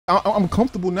I'm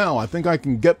comfortable now. I think I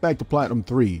can get back to Platinum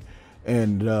 3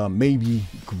 and maybe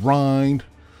grind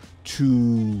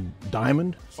to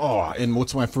Diamond. Oh, and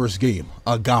what's my first game?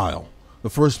 A Guile. The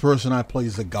first person I play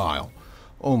is a Guile.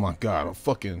 Oh my god,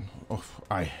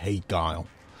 I hate Guile.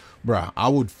 Bruh, I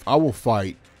will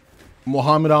fight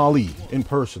Muhammad Ali in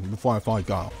person before I fight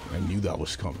Guile. I knew that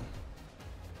was coming.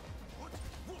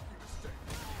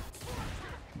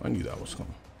 I knew that was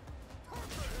coming.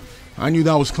 I knew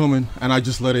that was coming, and I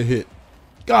just let it hit.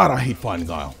 God, I hate fighting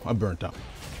Guile. I burnt out.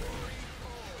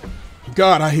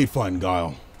 God, I hate fighting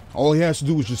Guile. All he has to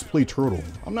do is just play Turtle.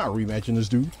 I'm not rematching this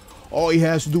dude. All he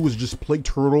has to do is just play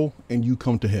Turtle, and you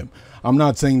come to him. I'm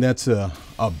not saying that's a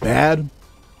bad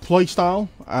play style.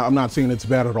 I'm not saying it's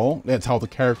bad at all. That's how the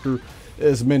character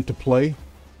is meant to play.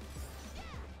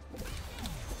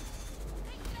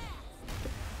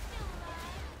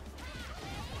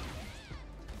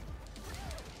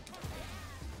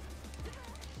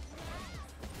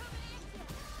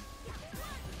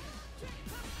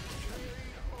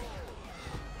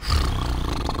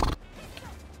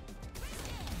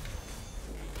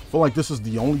 I feel like this is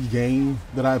the only game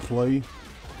that I play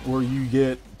where you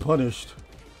get punished.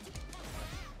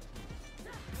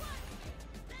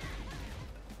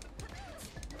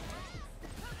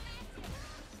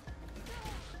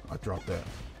 I dropped that.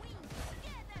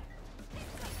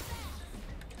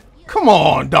 Come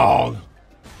on, dog.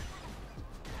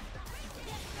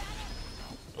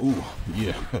 Ooh,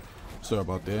 yeah. Sorry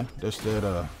about that. That's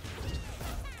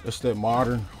that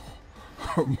modern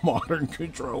modern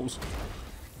controls.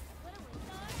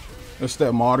 That's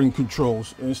that modern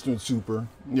controls, instant super.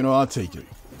 You know, I'll take it.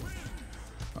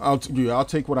 I'll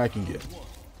take what I can get.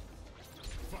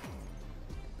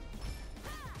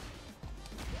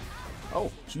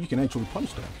 Oh, so you can actually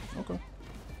punch that. Okay.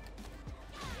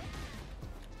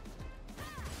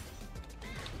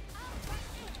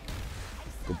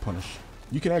 Good punish.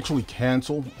 You can actually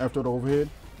cancel after the overhead.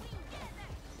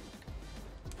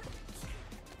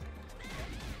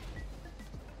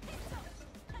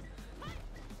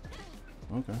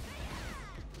 Okay.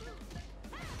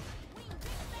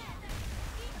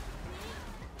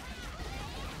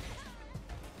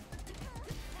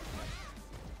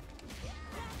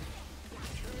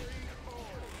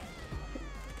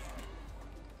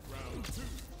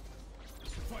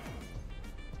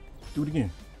 Do it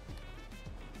again.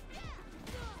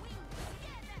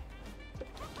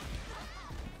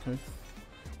 Okay.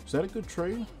 Is that a good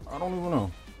trade? I don't even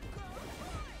know.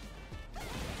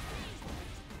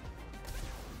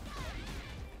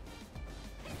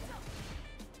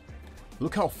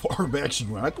 Look how far back she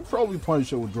went. I could probably punish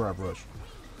her with Drive Rush.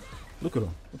 Look at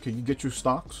him. Okay, you get your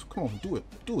stocks. Come on, do it.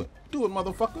 Do it. Do it,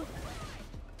 motherfucker.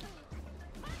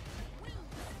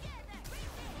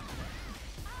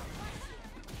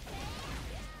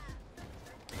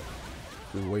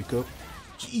 Good wake up.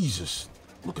 Jesus.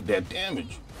 Look at that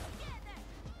damage.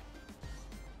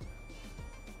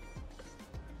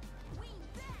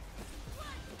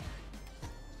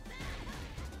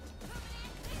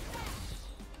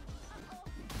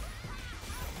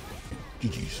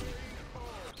 GG's.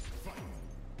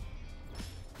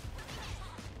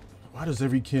 Why does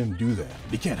every Kim do that?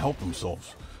 They can't help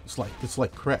themselves. It's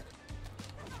like crack.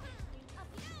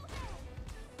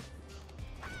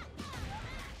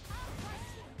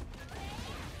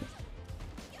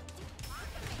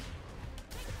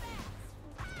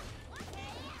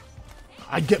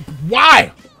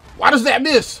 Why? Why does that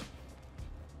miss?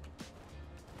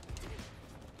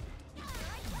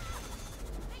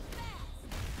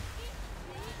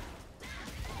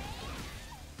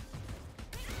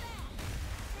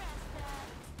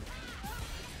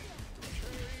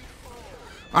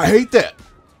 I hate that.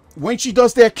 When she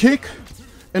does that kick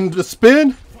and the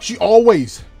spin, she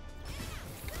always.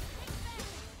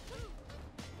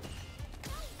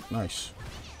 Nice.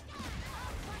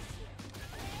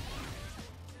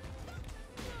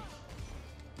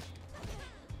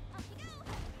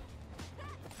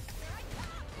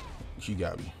 She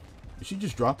got me. Did she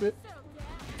just drop it?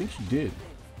 I think she did.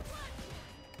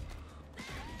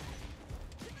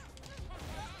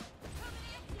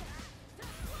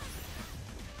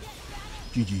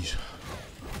 GG's.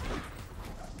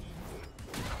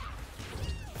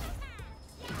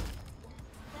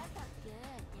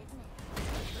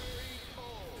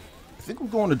 I think we're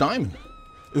going to Diamond.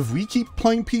 If we keep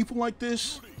playing people like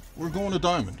this, we're going to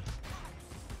Diamond.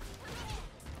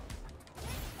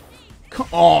 Come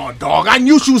on, dog. I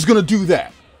knew she was gonna do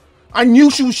that. I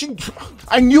knew she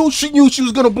knew she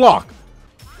was gonna block.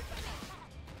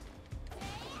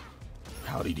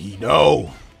 How did he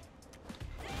know?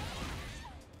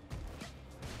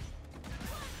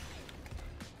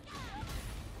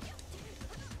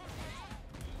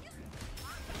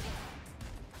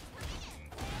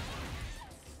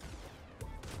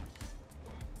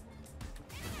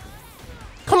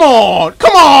 Come on!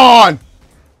 Come on!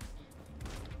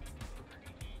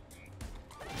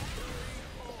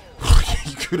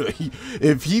 He could have.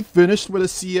 If he finished with a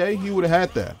CA, he would have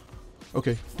had that.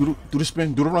 Okay, do the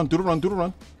spin, do the run, do the run, do the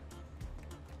run.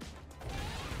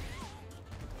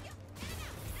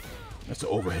 That's an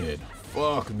overhead.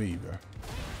 Fuck me, bro.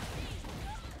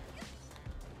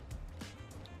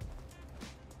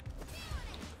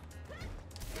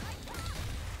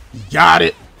 Got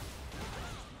it.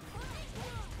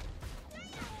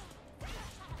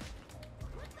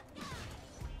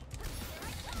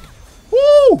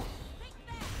 Woo!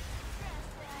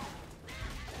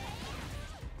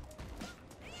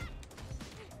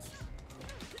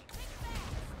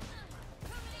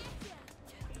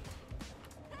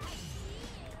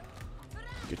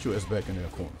 Get your ass back in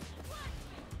that corner.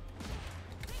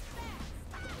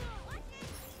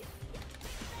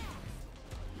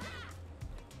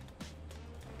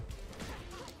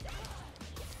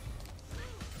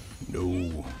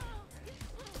 No.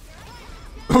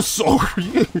 I'm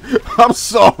sorry. I'm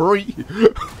sorry.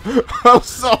 I'm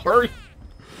sorry.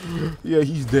 Yeah,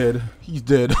 he's dead. He's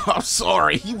dead. I'm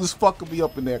sorry. He was fucking me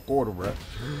up in that corner, bro.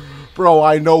 Bro,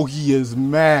 I know he is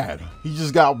mad. He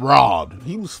just got robbed.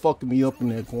 He was fucking me up in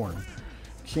that corner.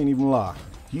 Can't even lie.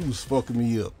 He was fucking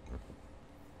me up.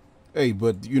 Hey,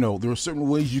 but, you know, there are certain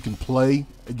ways you can play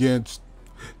against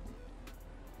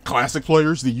classic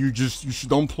players that you should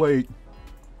don't play.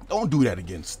 Don't do that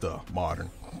against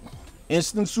modern.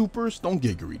 Instant supers, don't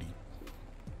get greedy.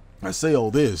 I say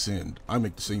all this and I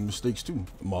make the same mistakes too.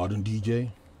 Modern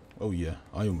DJ, oh yeah,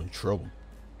 I am in trouble.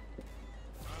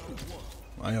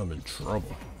 I am in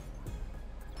trouble.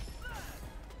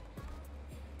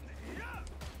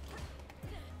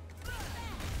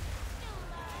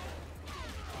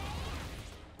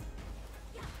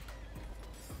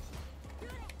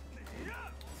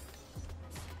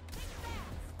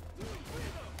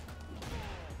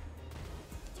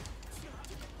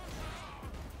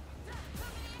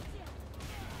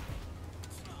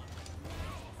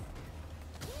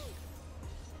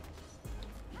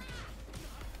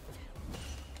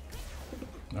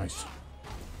 Nice.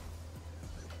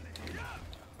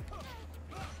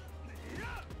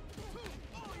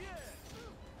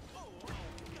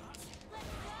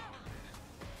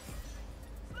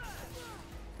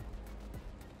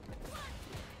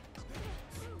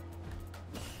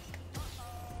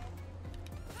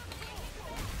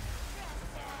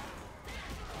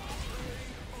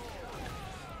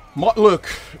 Look,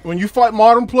 when you fight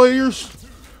modern players,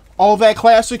 all that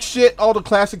classic shit, all the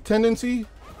classic tendency,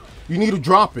 you need to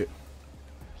drop it.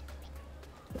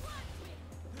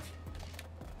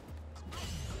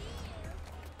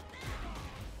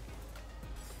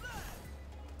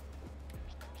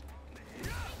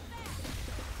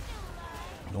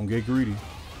 Don't get greedy.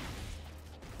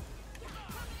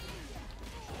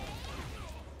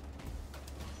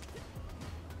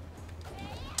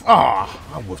 Ah,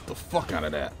 I whiffed the fuck out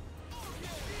of that.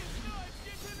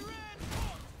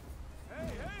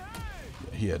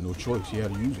 He had no choice. He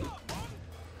had to use it.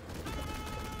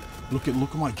 Look at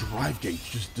my drive gauge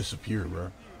just disappeared,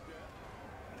 bro.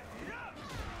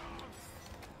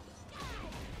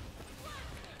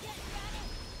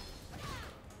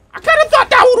 I kind of thought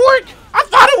that would work. I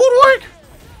thought it would work.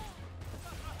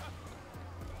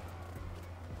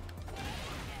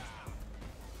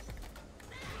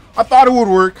 I thought it would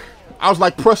work. I was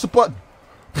like, press a button.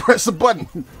 Press a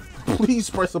button. Please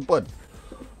press a button.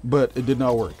 But it did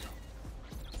not work.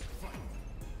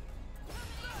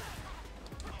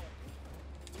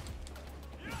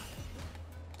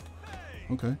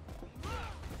 Okay.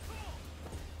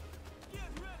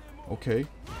 Okay.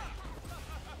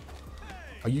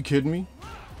 Are you kidding me?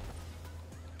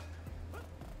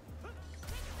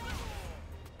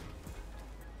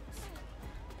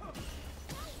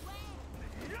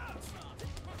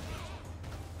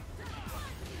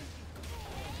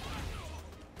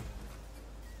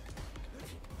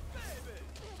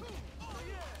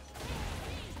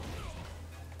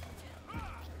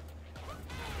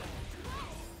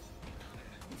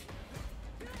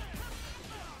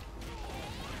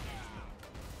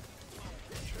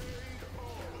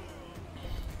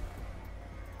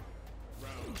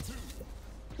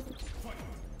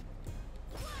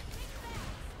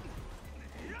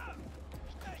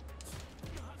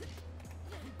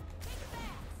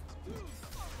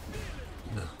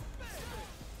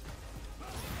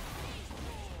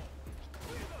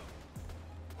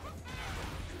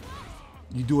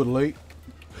 You do it late,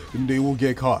 and they will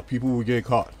get caught. People will get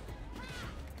caught.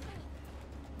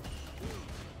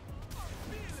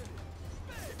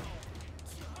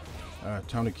 Alright,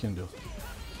 time to kindle.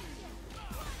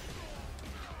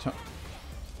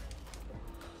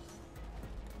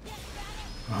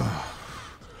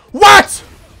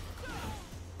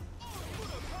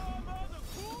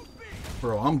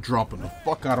 Bro, I'm dropping the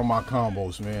fuck out of my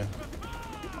combos, man.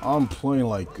 I'm playing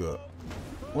like,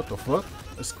 what the fuck?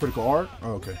 That's critical art?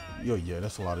 Oh, okay. Yo, yeah,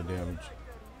 that's a lot of damage.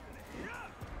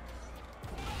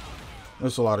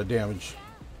 That's a lot of damage.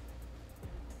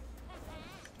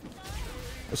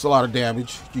 That's a lot of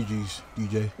damage. GG's,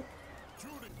 DJ.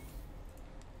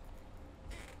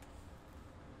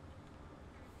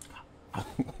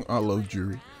 I love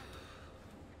Jury.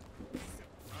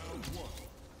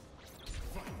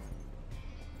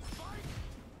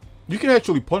 You can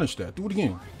actually punish that. Do it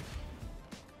again.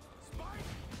 I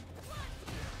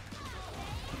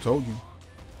told you.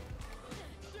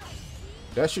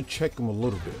 That should check him a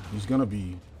little bit. He's gonna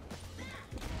be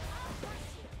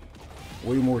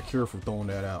way more careful throwing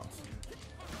that out.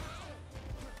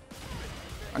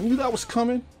 I knew that was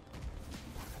coming.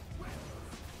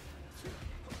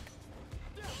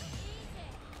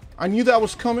 I knew that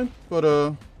was coming,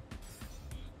 but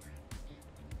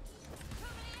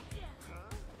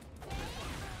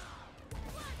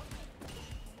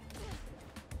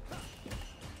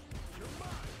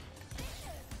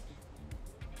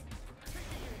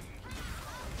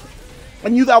I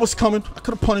knew that was coming. I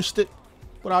could have punished it,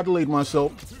 but I delayed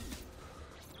myself.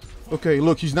 Okay,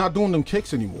 look, he's not doing them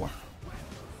kicks anymore.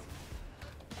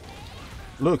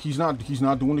 Look, he's not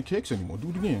doing the kicks anymore. Do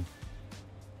it again.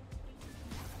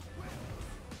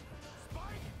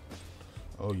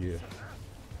 Oh yeah.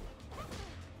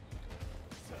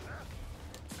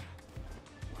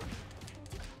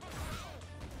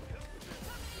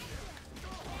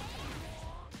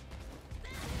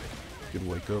 Good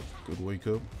wake up. Good wake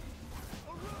up.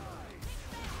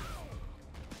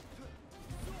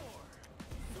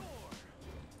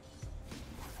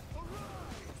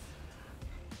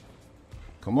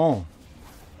 Come on.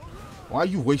 Why are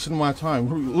you wasting my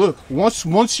time? Look,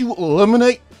 once you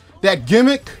eliminate that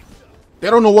gimmick, they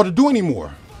don't know what to do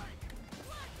anymore.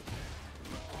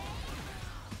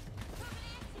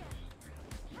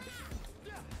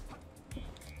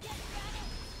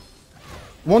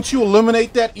 Once you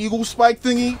eliminate that eagle spike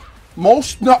thingy,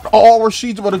 most, not all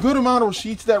Rashids, but a good amount of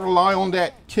Rashids that rely on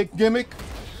that kick gimmick,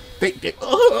 they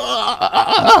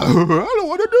I don't know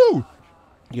what to do.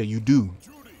 Yeah, you do.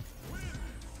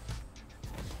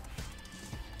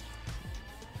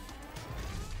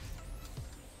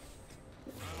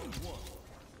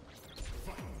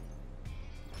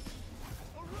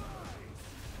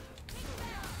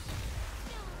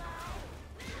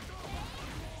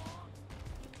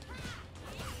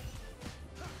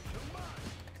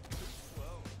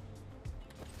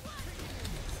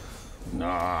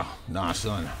 Nah,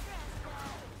 son.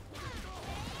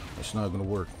 That's not gonna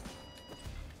work.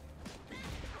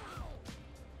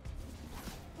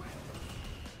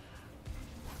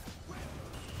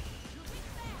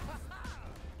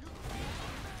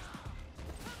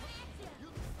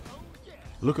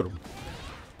 Look at him.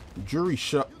 Jury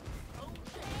just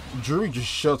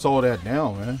shuts all that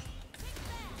down, man.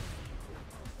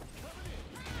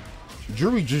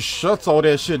 Jury just shuts all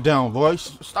that shit down,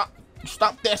 boys.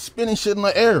 Stop that spinning shit in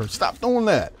the air. Stop doing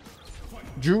that.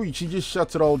 Jury, she just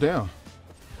shuts it all down.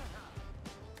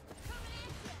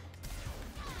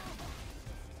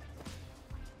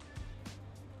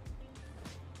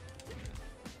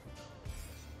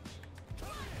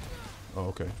 Oh,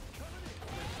 okay.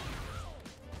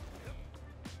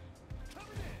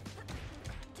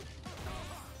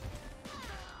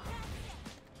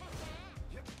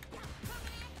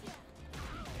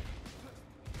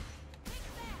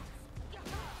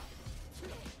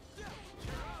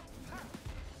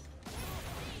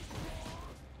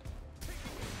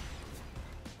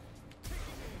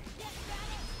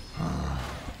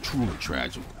 Truly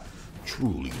tragic.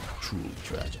 Truly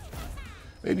tragic.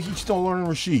 Maybe he's still learning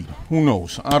Rashid. Who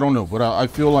knows? I don't know. But I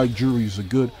feel like Jury is a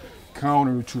good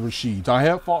counter to Rashid's. I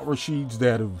have fought Rashids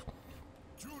that have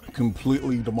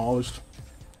completely demolished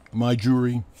my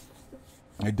Jury.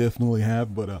 I definitely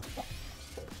have. But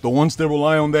the ones that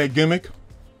rely on that gimmick,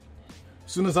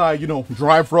 as soon as I,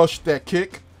 drive rush that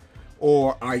kick,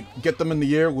 or I get them in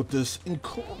the air with this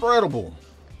incredible,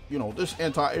 this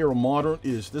anti-air modern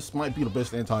this might be the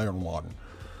best anti-air modern.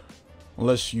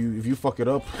 Unless if you fuck it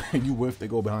up and you whiff, they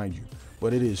go behind you.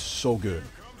 But it is so good.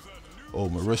 Oh,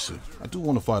 Marissa. I do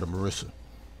want to fight a Marissa.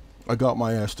 I got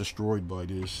my ass destroyed by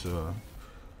this.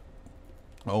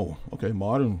 Oh, okay,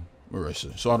 modern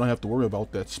Marissa. So I don't have to worry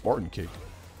about that Spartan kick.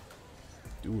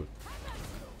 Do it.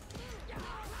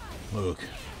 Look.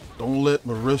 Don't let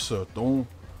Marissa. Don't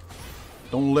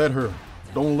let her.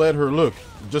 Don't let her. Look.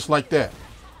 Just like that.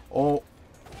 All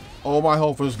my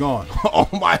health is gone. All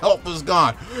my health is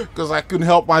gone because I couldn't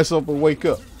help myself but wake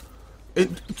up.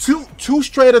 Two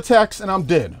straight attacks and I'm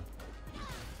dead.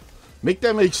 Make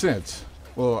that make sense.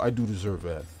 Well, I do deserve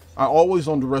that. I always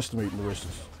underestimate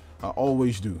Maristas. I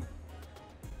always do.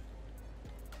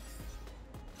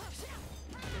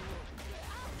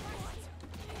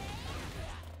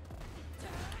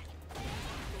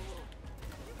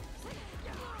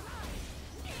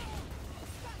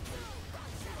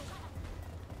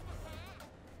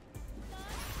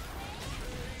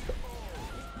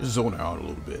 Just zone out a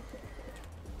little bit.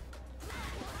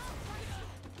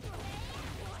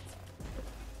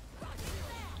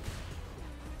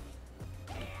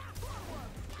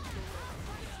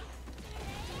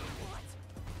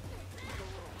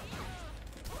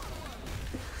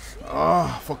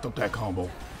 Ah, fucked up that combo.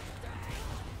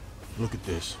 Look at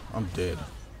this. I'm dead.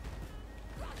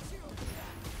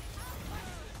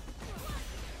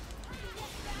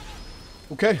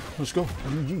 Okay, let's go.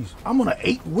 GG's. I'm on an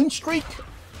 8-win streak?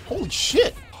 Holy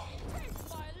shit.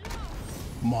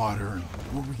 Modern.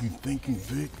 What were you thinking,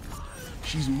 Vic?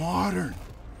 She's modern.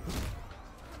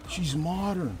 She's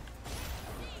modern.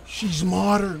 She's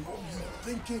modern. What were you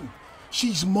thinking?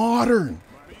 She's modern.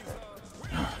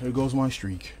 There goes my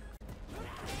streak.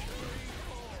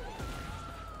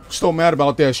 Still mad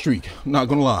about that streak. I'm not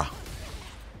gonna lie.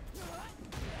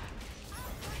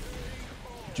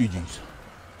 GG's.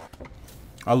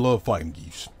 I love fighting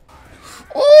geese.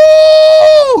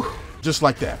 Oh! Just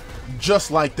like that.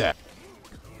 Just like that.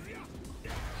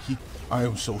 I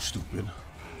am so stupid.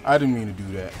 I didn't mean to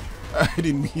do that. I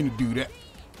didn't mean to do that.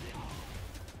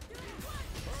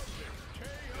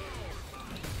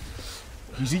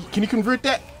 Can he convert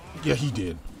that? Yeah, he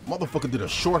did. Motherfucker did a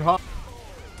short hop.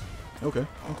 Okay,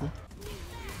 okay.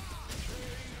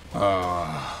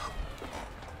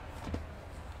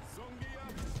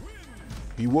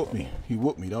 He whooped me. He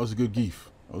whooped me. That was a good geef.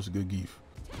 That was a good geef.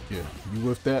 Yeah, you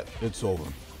whiff that, it's over.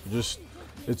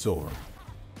 It's over.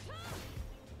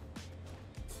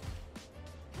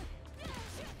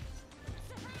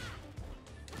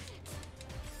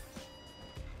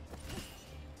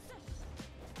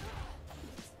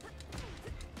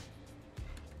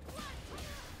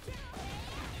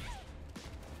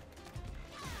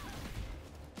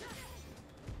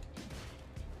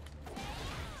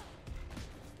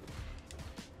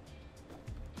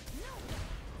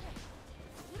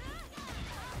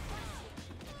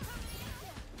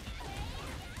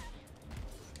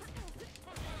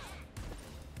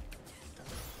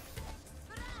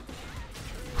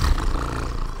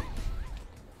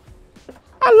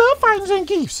 I love fighting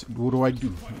Zangiefs. What do I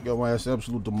do? I got my ass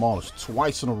absolute demolished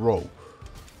twice in a row.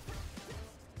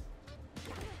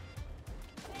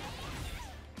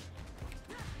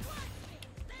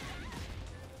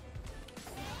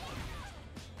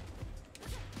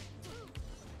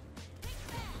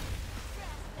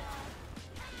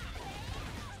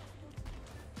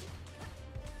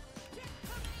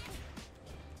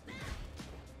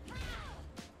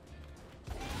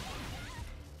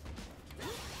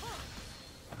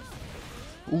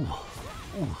 Ooh.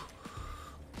 Ooh.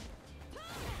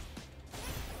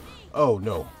 Oh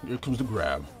no, here comes the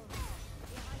grab.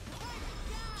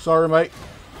 Sorry, mate.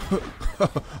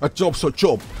 A job's a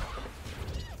job.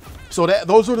 So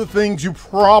those are the things you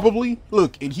probably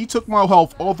look. And he took my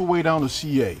health all the way down to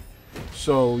CA.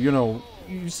 So you know,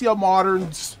 you see how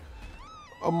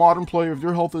a modern player, if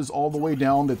their health is all the way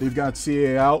down, that they've got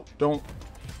CA out, don't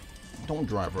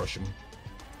drive rush him.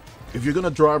 If you're gonna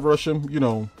drive rush him, you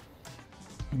know,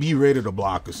 be ready to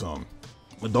block or something.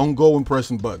 But don't go and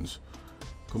pressing buttons.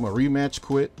 Come on, rematch,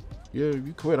 quit. Yeah, if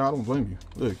you quit, I don't blame you.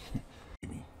 Look,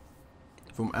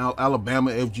 from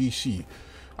Alabama FGC.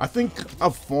 I think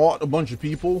I've fought a bunch of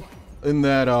people in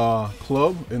that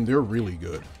club, and they're really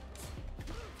good.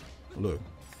 Look,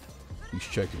 he's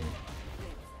checking me.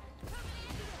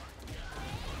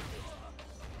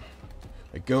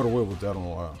 I got away with that on a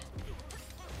while.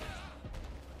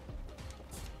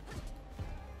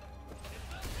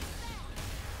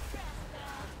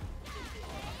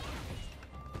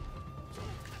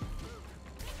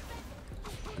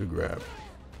 Good grab.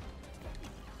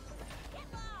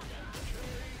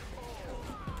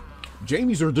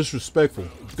 Jamies are disrespectful.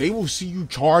 They will see you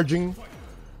charging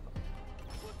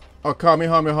a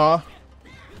Kamehameha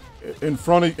in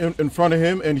front of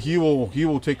him, and he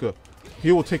will take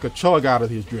a chug out of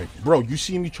his drink. Bro, you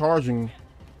see me charging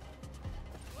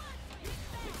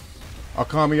a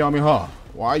Kamehameha.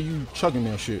 Why are you chugging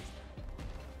that shit?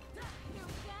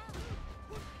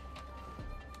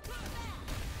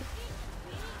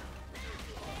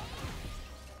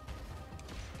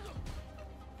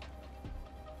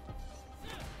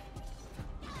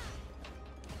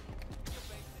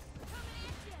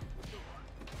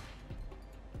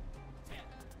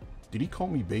 Did he call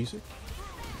me basic?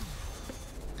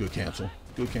 Good cancel.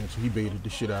 Good cancel. He baited the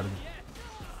shit out of me.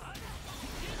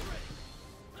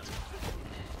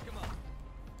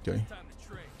 Okay.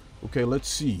 Okay, let's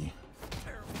see.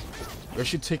 That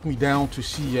should take me down to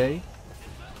CA.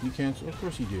 He canceled. Of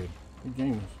course he did. Good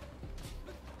game.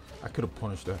 I could have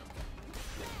punished that.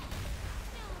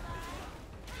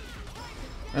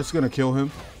 That's gonna kill him.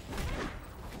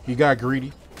 He got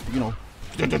greedy. You know.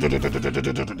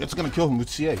 That's gonna kill him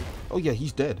with CA. Oh yeah,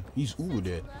 he's dead. He's uber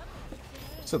dead.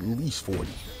 It's at least 40.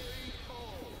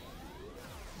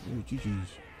 Ooh, GG's.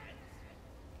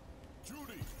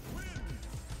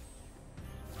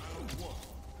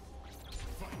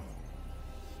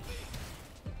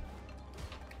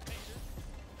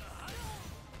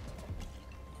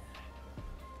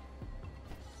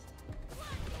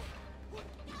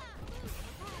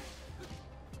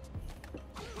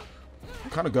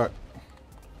 Kind of got.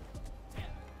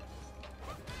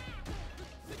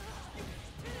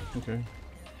 Okay.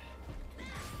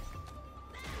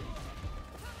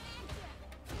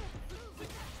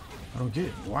 I don't get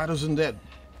it. Why doesn't that?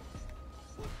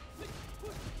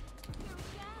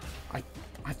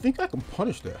 I think I can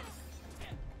punish that.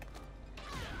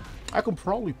 I can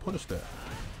probably punish that.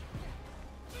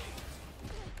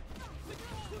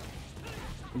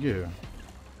 Yeah.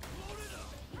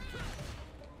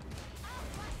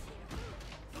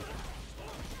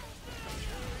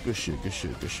 Good shit, good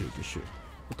shit, good shit, good shit.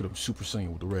 Look at him Super Saiyan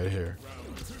with the red hair.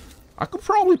 I could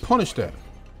probably punish that.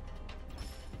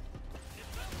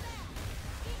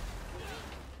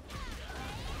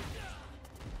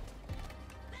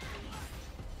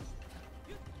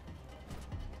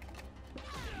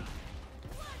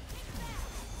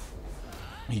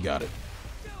 He got it.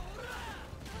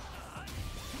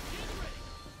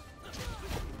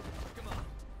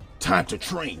 Time to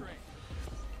train.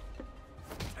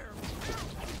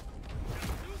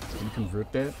 Can you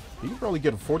convert that? You can probably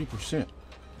get a 40%.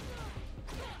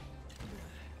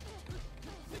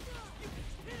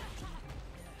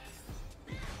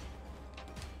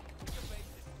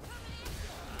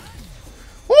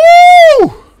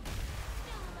 Woo!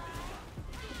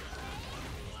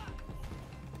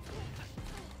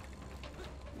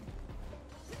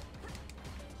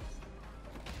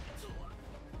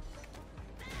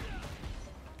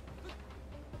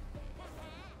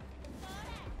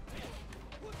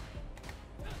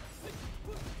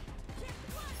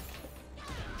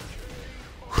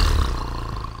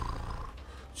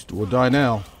 Do or die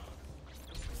now.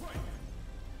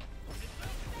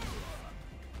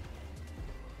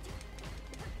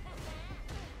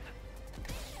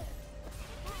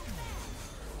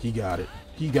 He got it.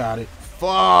 He got it.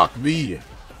 Fuck me.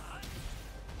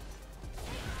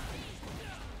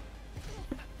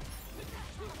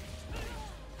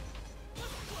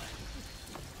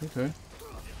 Okay.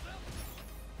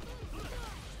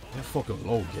 That fucking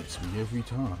low gets me every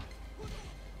time.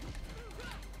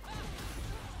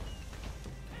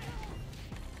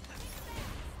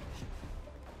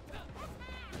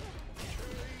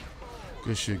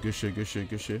 Good shit, good shit, good shit,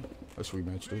 good shit. Let's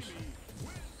rematch this.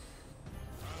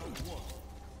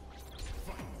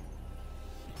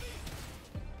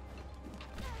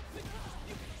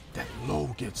 That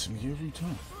low gets me every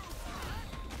time.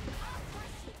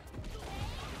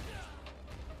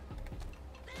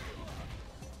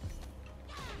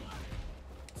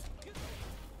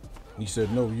 He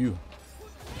said, no, you.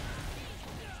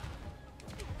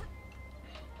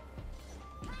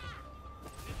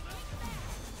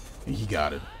 He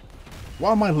got it.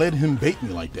 Why am I letting him bait me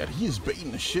like that? He is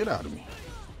baiting the shit out of me.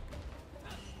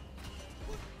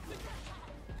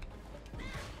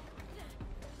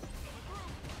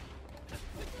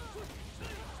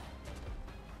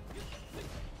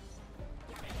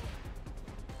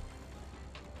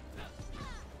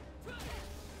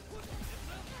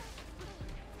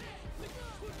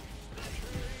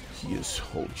 He is,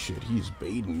 holy shit, he is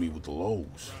baiting me with the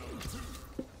lows.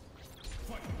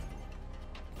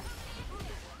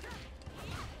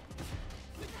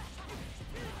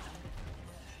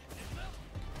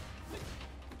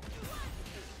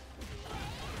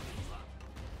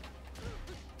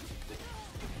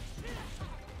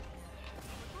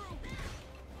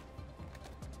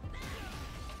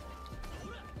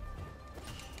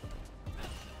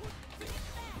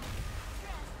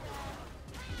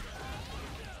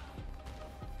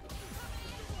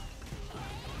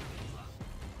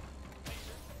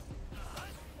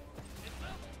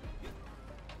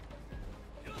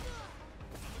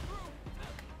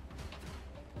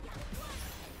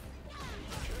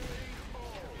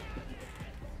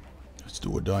 Let's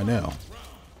do or die now.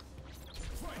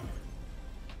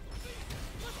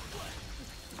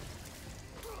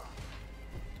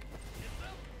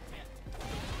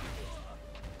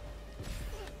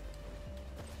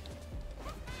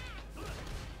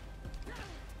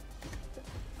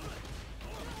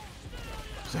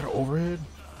 Is that an overhead?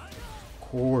 Of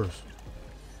course.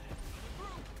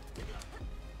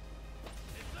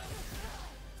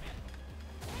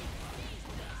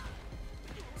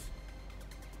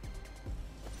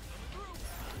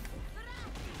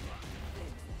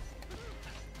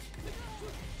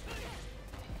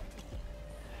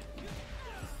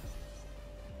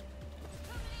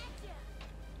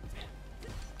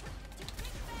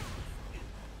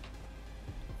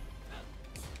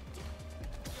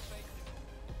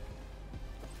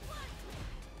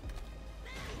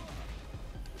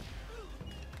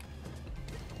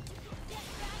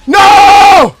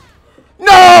 No!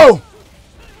 No!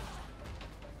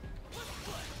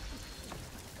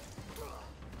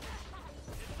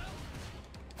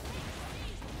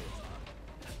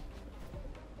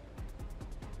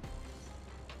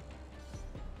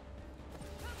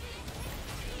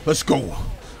 Let's go.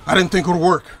 I didn't think it would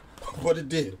work, but it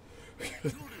did.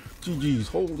 GG's.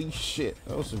 Holy shit.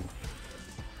 That was some...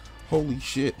 Holy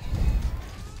shit.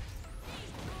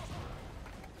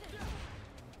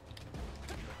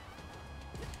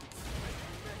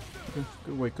 Okay,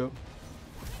 good wake up.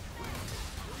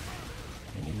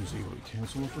 And he was able to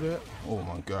cancel for that. Oh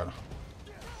my god.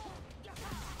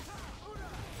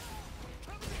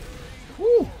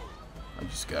 Woo! I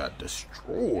just got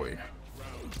destroyed.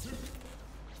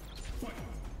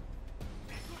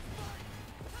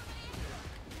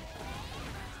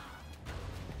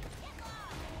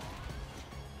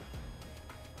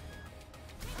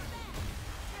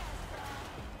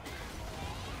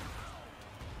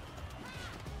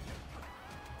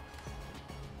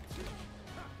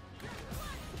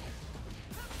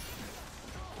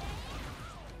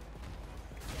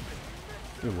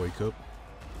 Good wake up.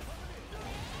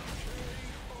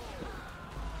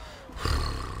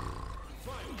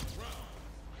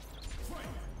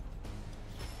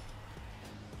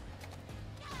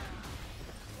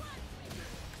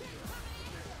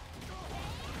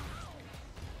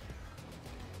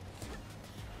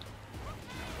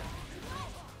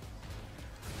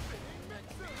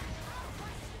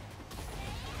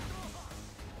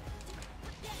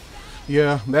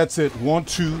 Yeah, that's it.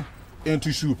 1-2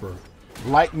 into super.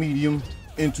 Light, medium,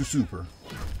 into super.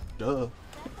 Duh.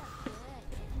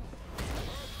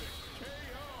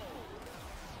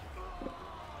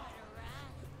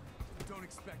 Don't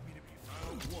expect me to be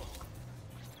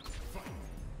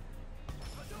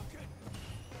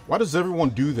Why does everyone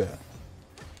do that?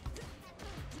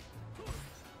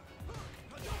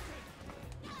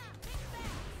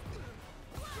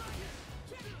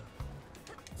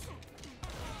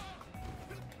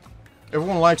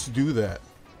 Everyone likes to do that.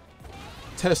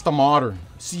 Test the modern,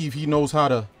 see if he knows how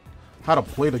to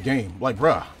play the game. Like,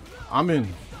 bruh, I'm in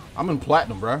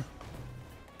platinum, bruh.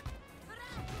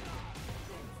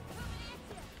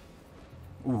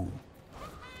 Ooh,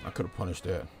 I could have punished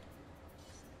that.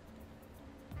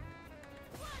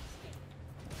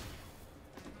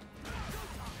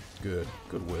 Good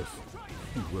whiff.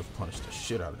 He whiff punished the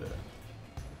shit out of that.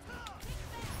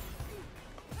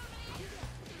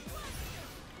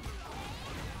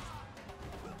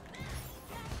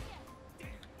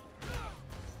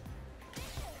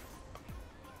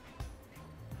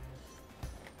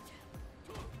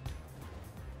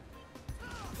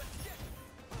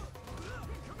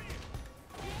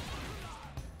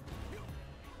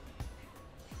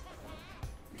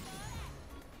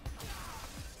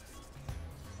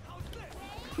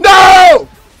 No!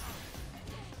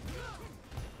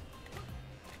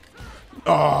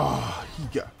 Oh, he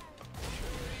got...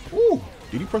 Ooh,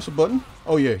 did he press a button?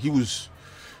 Oh yeah,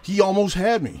 he almost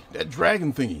had me. That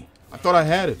dragon thingy. I thought I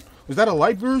had it. Was that a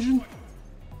light version?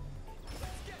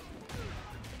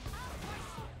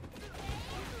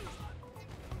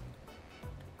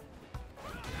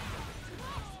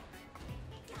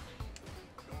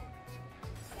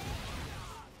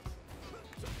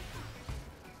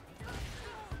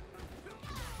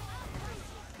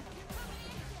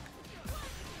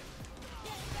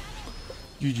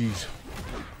 GG's.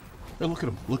 Hey, look at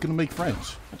him, looking to make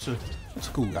friends. That's a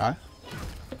cool guy.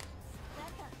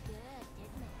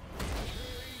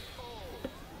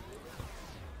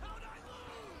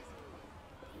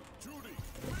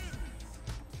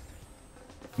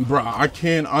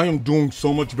 Bruh, I am doing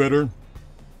so much better.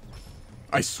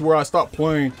 I swear I stopped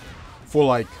playing for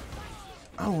like,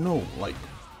 I don't know, like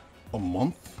a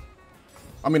month?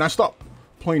 I mean, I stopped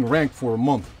playing ranked for a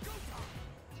month.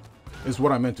 Is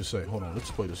what I meant to say. Hold on, let's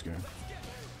play this game.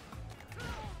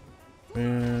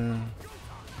 Man.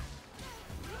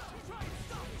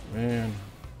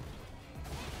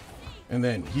 And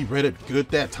then he read it good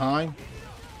that time.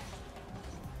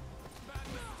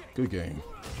 Good game.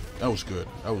 That was good.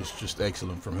 That was just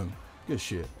excellent from him. Good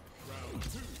shit.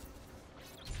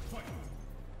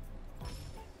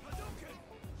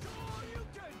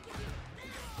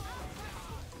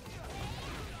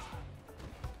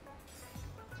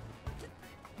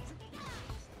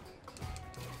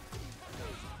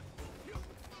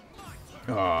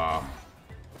 Ah.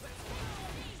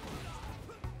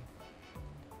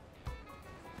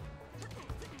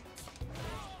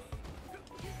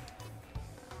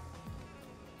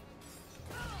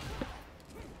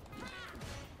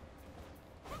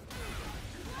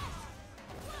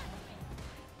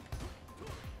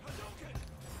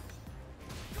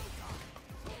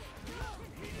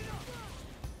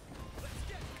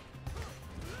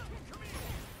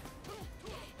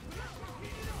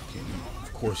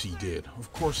 Of course he did.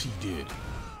 Of course he did.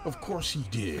 Of course he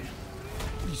did.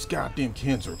 These goddamn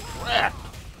cans are cracked.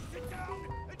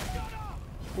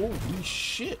 Holy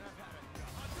shit.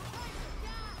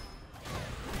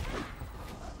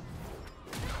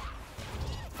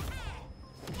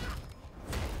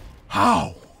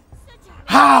 How?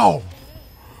 How?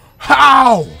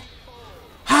 How?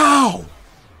 How?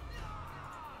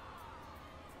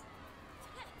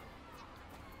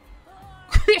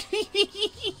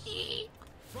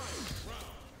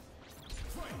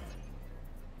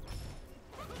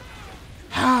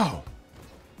 How?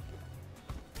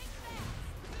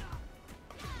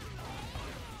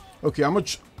 Okay, I'm gonna.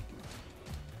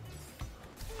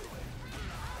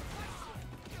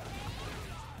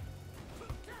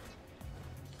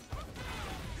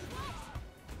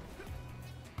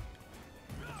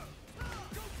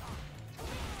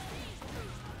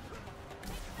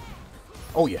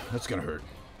 Oh yeah, that's gonna hurt.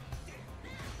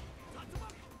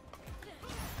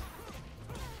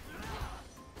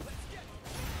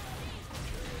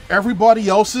 Everybody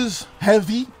else's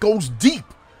heavy goes deep.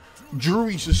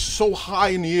 Jury's is so high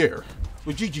in the air.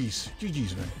 But GG's.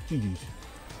 GG's, man. GG's.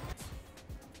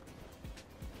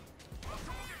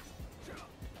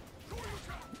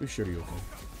 Be sure you're okay.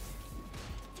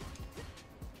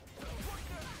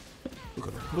 Look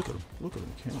at him. Look at him. Look at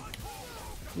him cancel.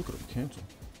 Look at him cancel.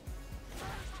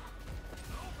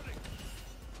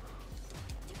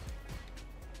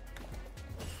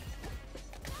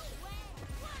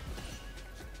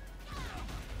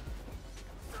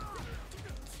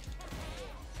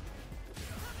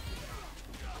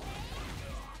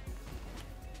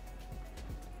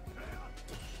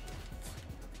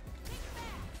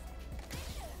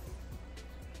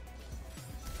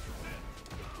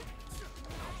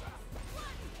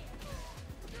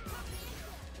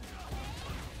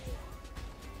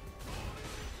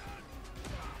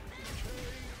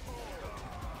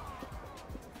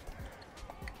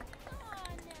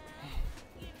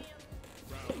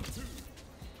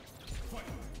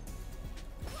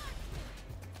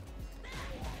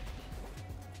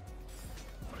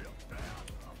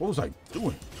 What was I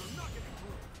doing?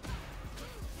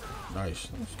 Nice.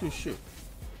 That's good shit.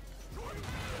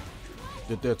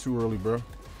 Did that too early, bro.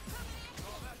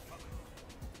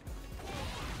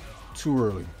 Too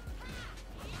early.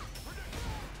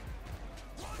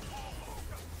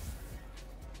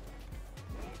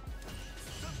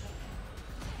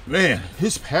 Man,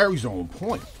 his parries are on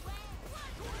point.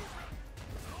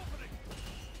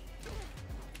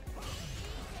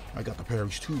 I got the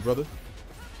parries too, brother.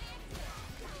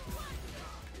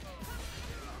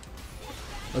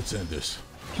 Let's end this.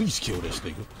 Please kill this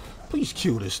nigga. Please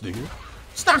kill this nigga.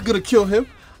 It's not gonna kill him.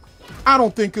 I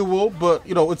don't think it will, but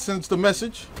you know, it sends the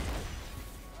message.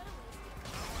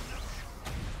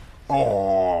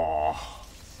 Oh.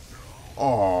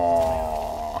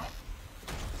 Oh.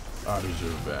 I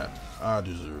deserve that. I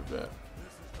deserve that.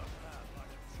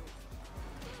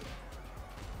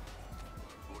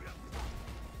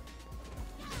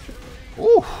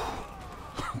 Ooh.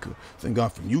 Thank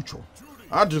God for neutral.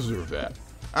 I deserve that.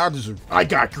 I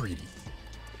got greedy.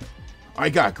 I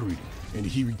got greedy. And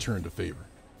he returned the favor.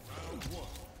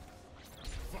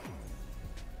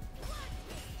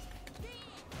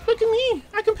 Look at me.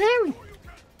 I can parry.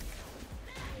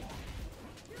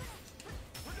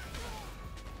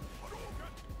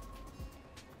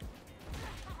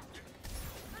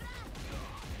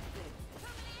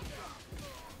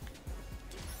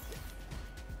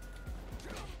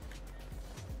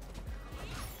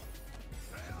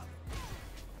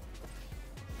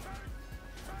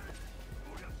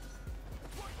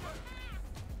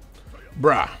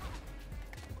 Bruh.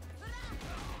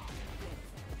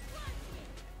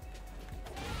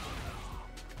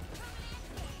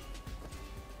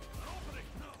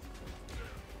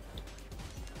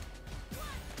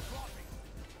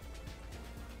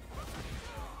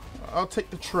 I'll take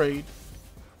the trade.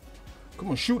 Come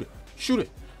on, shoot it. Shoot it.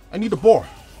 I need the bar.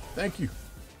 Thank you.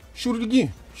 Shoot it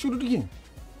again. Shoot it again.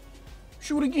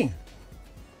 Shoot it again.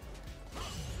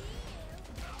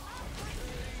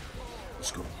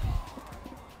 Let's go.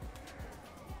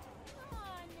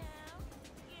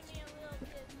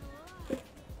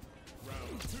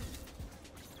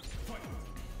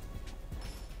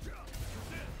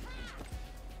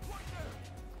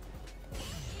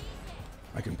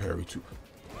 I can parry too.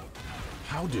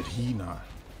 How did he not?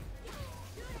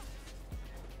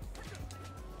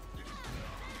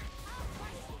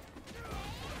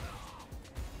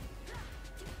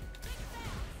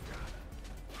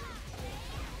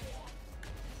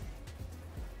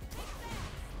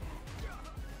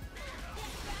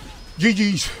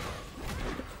 GG's.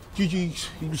 GG's.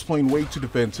 He was playing way too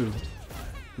defensive.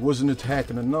 He wasn't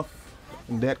attacking enough,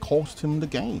 and that cost him the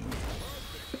game.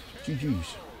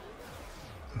 GG's.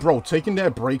 Bro, taking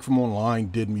that break from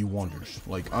online did me wonders.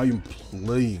 Like, I am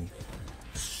playing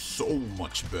so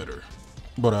much better.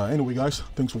 But anyway, guys,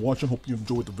 thanks for watching. Hope you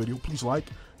enjoyed the video. Please like,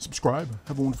 subscribe.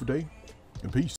 Have a wonderful day, and peace.